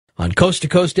on Coast to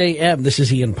Coast AM. This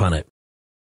is Ian Punnett.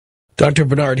 Dr.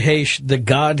 Bernard Haisch, the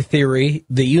God theory,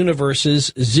 the universe's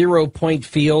 0-point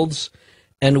fields,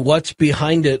 and what's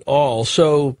behind it all.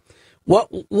 So,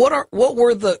 what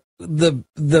were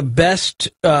the best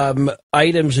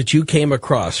items that you came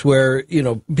across where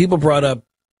people brought up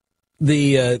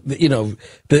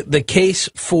the case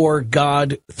for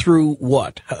God through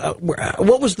what?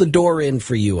 What was the door in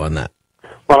for you on that?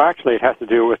 Well, actually, it has to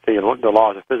do with the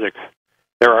laws of physics.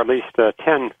 There are at least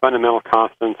 10 fundamental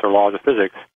constants or laws of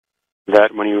physics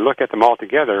that, when you look at them all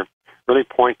together, really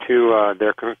point to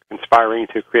their conspiring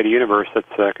to create a universe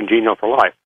that's congenial for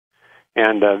life.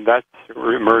 And that's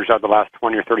emerged out of the last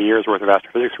 20 or 30 years' worth of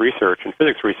astrophysics research and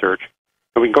physics research.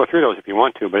 And we can go through those if you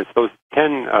want to, but it's those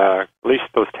 10, at least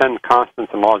those 10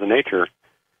 constants and laws of nature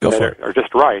that are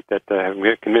just right that have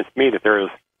convinced me that there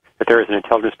is an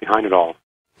intelligence behind it all.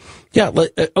 Yeah,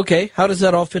 okay. How does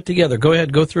that all fit together? Go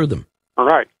ahead, go through them. All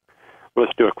right. Well,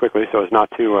 let's do it quickly so as not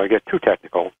to get too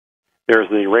technical. There's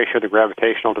the ratio of the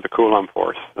gravitational to the Coulomb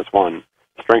force. That's one.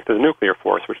 Strength of the nuclear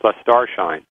force, which lets stars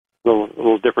shine. A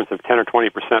little difference of 10 or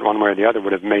 20% one way or the other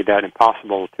would have made that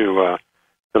impossible to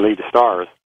lead to stars.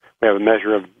 We have a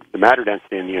measure of the matter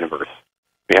density in the universe.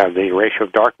 We have the ratio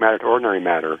of dark matter to ordinary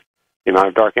matter, the amount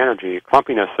of dark energy,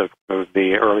 clumpiness of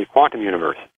the early quantum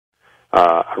universe,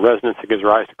 a resonance that gives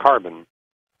rise to carbon,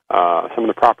 some of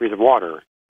the properties of water,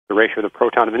 the ratio of the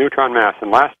proton to the neutron mass,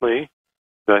 and lastly,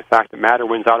 the fact that matter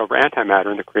wins out over antimatter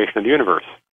in the creation of the universe.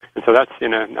 And so that's,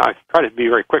 I try to be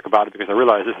very quick about it because I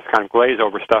realize this is kind of glaze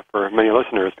over stuff for many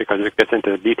listeners because it gets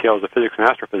into details of physics and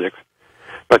astrophysics.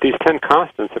 But these 10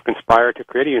 constants have conspired to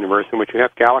create a universe in which you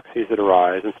have galaxies that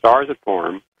arise and stars that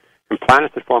form and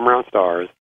planets that form around stars,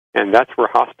 and that's where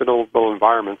hospitable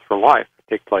environments for life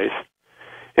take place.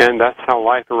 And that's how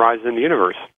life arises in the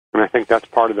universe. And I think that's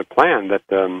part of the plan that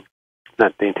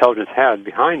that the intelligence had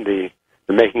behind the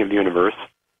making of the universe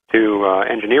to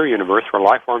engineer a universe where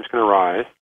life forms can arise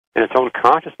and its own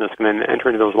consciousness can then enter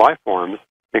into those life forms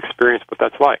and experience what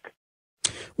that's like.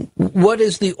 What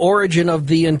is the origin of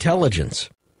the intelligence?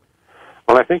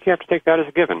 Well, I think you have to take that as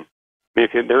a given. I mean,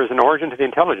 if there is an origin to the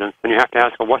intelligence, then you have to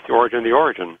ask, well, what's the origin of the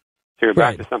origin? So you're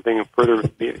back to something further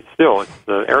still. It's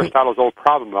Aristotle's old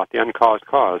problem about the uncaused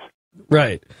cause.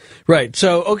 Right.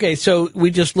 So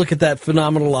we just look at that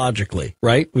phenomenologically,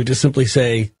 right? We just simply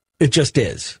say, it just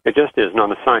is. It just is. And on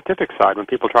the scientific side, when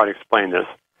people try to explain this,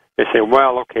 they say,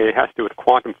 well, okay, it has to do with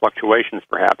quantum fluctuations,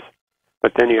 perhaps.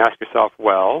 But then you ask yourself,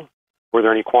 well, were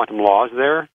there any quantum laws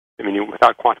there? I mean,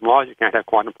 without quantum laws, you can't have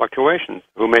quantum fluctuations.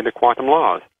 Who made the quantum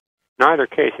laws? In either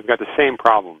case, you've got the same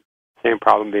problem. Same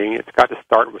problem being it's got to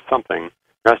start with something.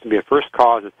 There has to be a first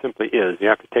cause that simply is. You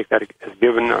have to take that as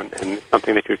given and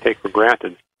something that you take for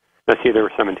granted. That's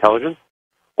either some intelligence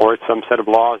or it's some set of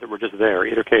laws that were just there.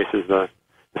 Either case is the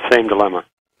same dilemma.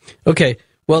 Okay.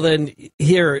 Well, then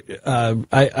here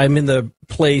I'm in the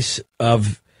place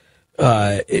of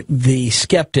the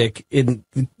skeptic in,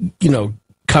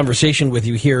 conversation with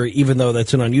you here, even though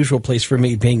that's an unusual place for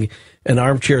me, being an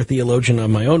armchair theologian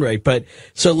on my own right. But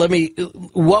so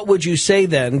what would you say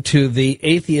then to the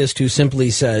atheist who simply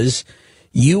says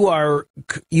you are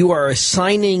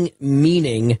assigning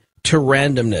meaning to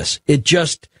randomness? It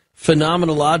just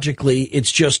phenomenologically,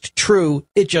 it's just true.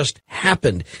 It just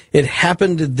happened. It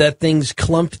happened that things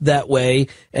clumped that way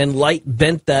and light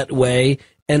bent that way.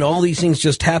 And all these things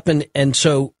just happen. And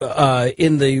so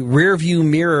in the rearview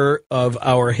mirror of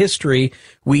our history,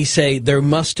 we say there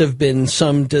must have been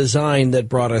some design that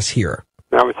brought us here.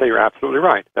 I would say you're absolutely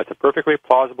right. That's a perfectly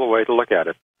plausible way to look at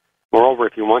it. Moreover,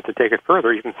 if you want to take it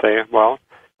further, you can say, well,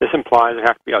 this implies there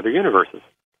have to be other universes.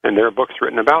 And there are books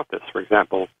written about this. For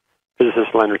example,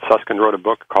 physicist Leonard Susskind wrote a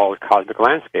book called Cosmic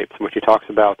Landscapes, in which he talks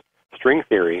about string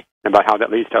theory and about how that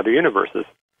leads to other universes.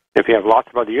 If you have lots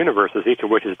of other universes, each of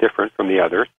which is different from the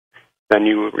other, then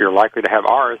you're likely to have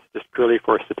ours just purely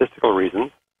for statistical reasons.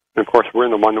 And, of course, we're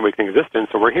in the one that we can exist in,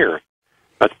 so we're here.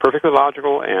 That's perfectly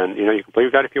logical, and, you can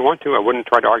believe that if you want to. I wouldn't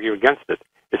try to argue against it.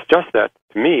 It's just that,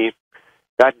 to me,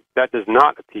 that does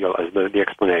not appeal as the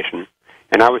explanation.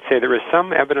 And I would say there is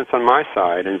some evidence on my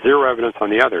side and zero evidence on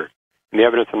the other. And the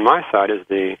evidence on my side is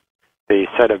the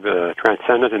set of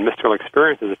transcendent and mystical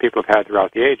experiences that people have had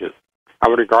throughout the ages. I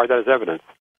would regard that as evidence.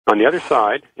 On the other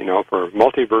side, for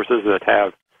multiverses that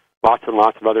have lots and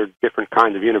lots of other different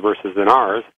kinds of universes than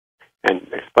ours, and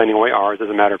explaining away ours as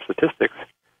a matter of statistics,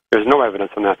 there's no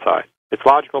evidence on that side. It's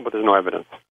logical, but there's no evidence.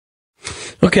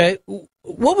 Okay.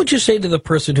 What would you say to the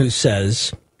person who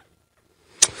says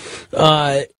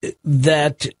that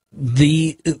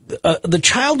the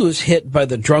child was hit by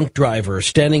the drunk driver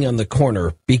standing on the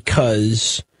corner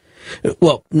because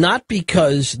Well, not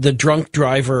because the drunk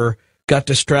driver got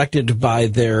distracted by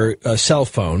their cell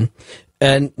phone,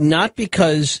 and not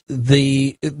because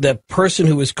the person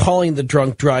who was calling the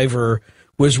drunk driver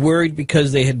was worried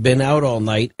because they had been out all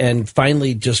night and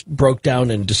finally just broke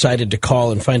down and decided to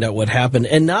call and find out what happened,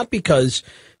 and not because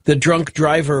the drunk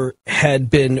driver had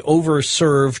been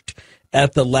overserved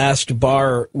at the last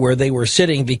bar where they were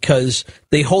sitting because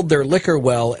they hold their liquor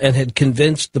well and had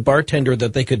convinced the bartender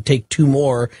that they could take two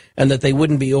more and that they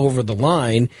wouldn't be over the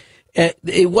line.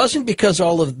 It wasn't because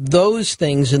all of those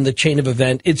things in the chain of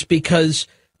event. It's because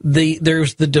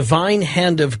there's the divine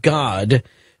hand of God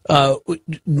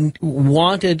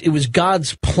wanted. It was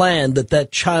God's plan that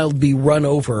child be run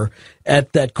over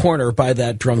at that corner by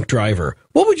that drunk driver.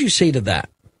 What would you say to that?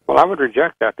 Well, I would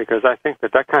reject that because I think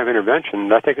that kind of intervention,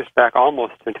 that takes us back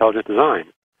almost to intelligent design.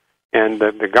 And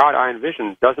the God I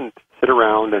envision doesn't sit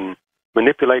around and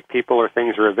manipulate people or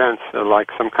things or events like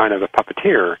some kind of a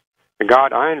puppeteer. The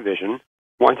God I envision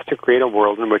wants to create a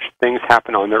world in which things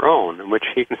happen on their own, in which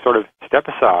he can sort of step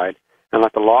aside and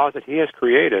let the laws that he has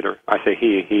created, or I say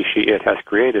he, she, it has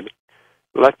created,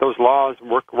 let those laws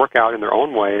work out in their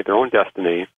own way, their own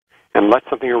destiny, and let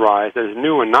something arise that is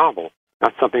new and novel,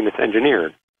 not something that's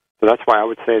engineered. So that's why I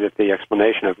would say that the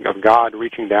explanation of God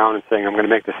reaching down and saying, I'm going to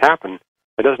make this happen,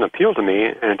 it doesn't appeal to me,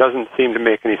 and it doesn't seem to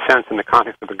make any sense in the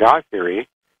context of the God theory, in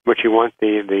which you want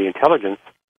the intelligence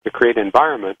to create an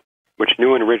environment in which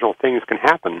new and original things can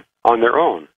happen on their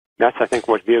own. That's, I think,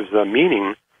 what gives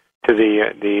meaning to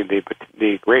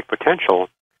the great potential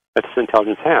that this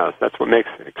intelligence has. That's what makes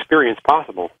experience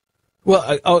possible.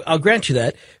 Well, I'll grant you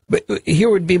that, but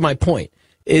here would be my point,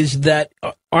 is that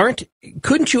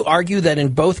couldn't you argue that in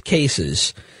both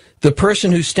cases, the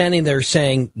person who's standing there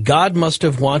saying, God must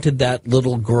have wanted that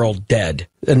little girl dead,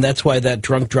 and that's why that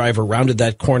drunk driver rounded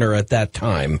that corner at that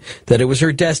time, that it was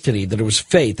her destiny, that it was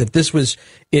fate, that this was,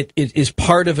 it is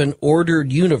part of an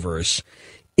ordered universe.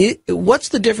 What's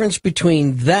the difference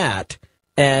between that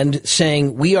and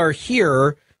saying we are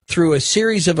here through a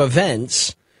series of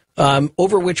events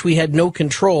over which we had no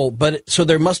control, but so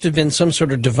there must have been some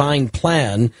sort of divine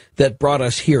plan that brought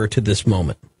us here to this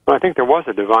moment? Well, I think there was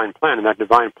a divine plan, and that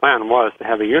divine plan was to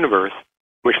have a universe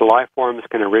in which life forms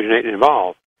can originate and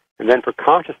evolve, and then for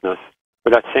consciousness, for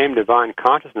that same divine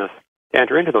consciousness, to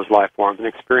enter into those life forms and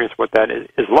experience what that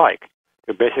is like,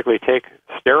 to basically take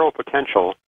sterile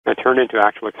potential and turn it into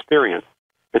actual experience.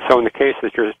 And so in the case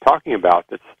that you're talking about,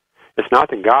 it's not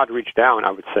that God reached down,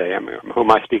 I would say. I mean, who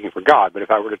am I speaking for God? But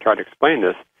if I were to try to explain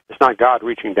this, it's not God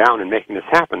reaching down and making this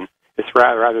happen. It's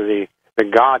rather the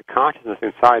God consciousness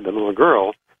inside the little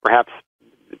girl, perhaps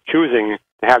choosing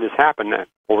to have this happen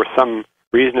for some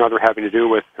reason or other having to do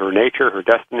with her nature, her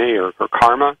destiny, or her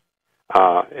karma.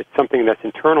 It's something that's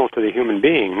internal to the human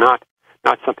being, not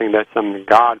something that some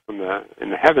God in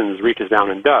the heavens reaches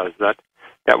down and does.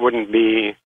 That wouldn't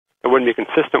be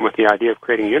consistent with the idea of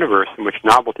creating a universe in which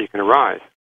novelty can arise.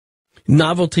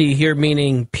 Novelty here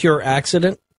meaning pure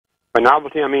accident? By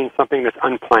novelty, I mean something that's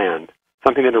unplanned,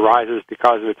 something that arises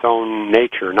because of its own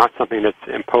nature, not something that's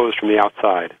imposed from the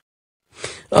outside.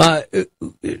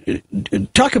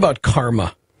 Talk about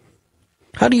karma.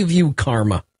 How do you view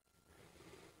karma?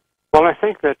 Well, I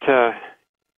think that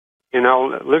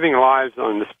living lives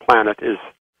on this planet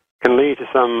can lead to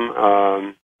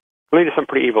some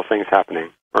pretty evil things happening,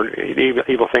 or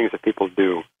evil things that people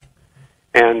do.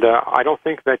 And I don't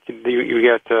think that you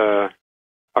get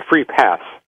a free pass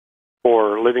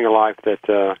for living a life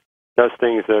that does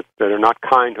things that are not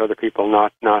kind to other people,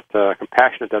 not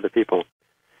compassionate to other people.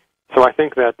 So I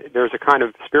think that there's a kind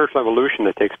of spiritual evolution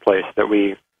that takes place that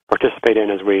we participate in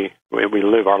as we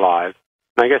live our lives.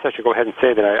 And I guess I should go ahead and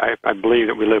say that I believe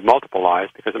that we live multiple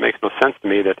lives, because it makes no sense to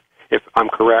me that if I'm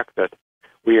correct that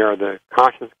we are the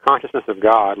consciousness of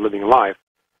God living life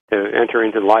to enter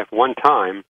into life one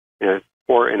time in a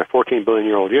 14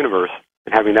 billion-year-old universe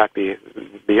and having that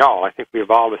be all. I think we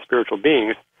evolve as spiritual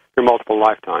beings through multiple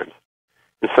lifetimes.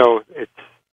 And so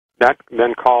that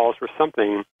then calls for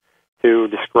something to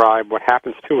describe what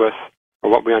happens to us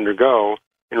or what we undergo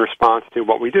in response to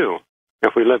what we do.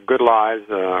 If we live good lives,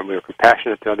 we're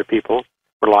compassionate to other people,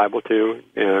 we're liable to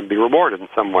be rewarded in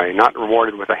some way, not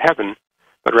rewarded with a heaven,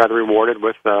 but rather rewarded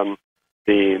with the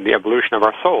evolution of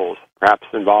our souls, perhaps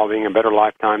involving a better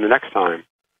lifetime the next time,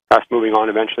 perhaps moving on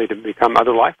eventually to become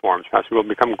other life forms, perhaps we will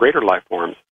become greater life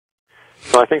forms.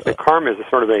 So I think that karma is a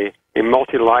sort of a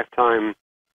multi-lifetime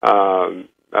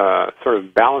sort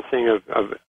of balancing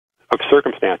of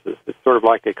circumstances. It's sort of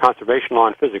like a conservation law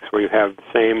in physics, where you have the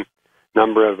same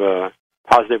number of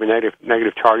positive and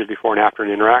negative charges before and after an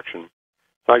interaction.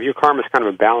 So I view karma as kind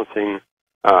of a balancing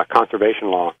conservation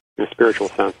law in a spiritual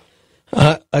sense.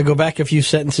 I go back a few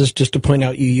sentences just to point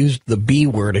out you used the B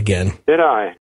word again. Did I?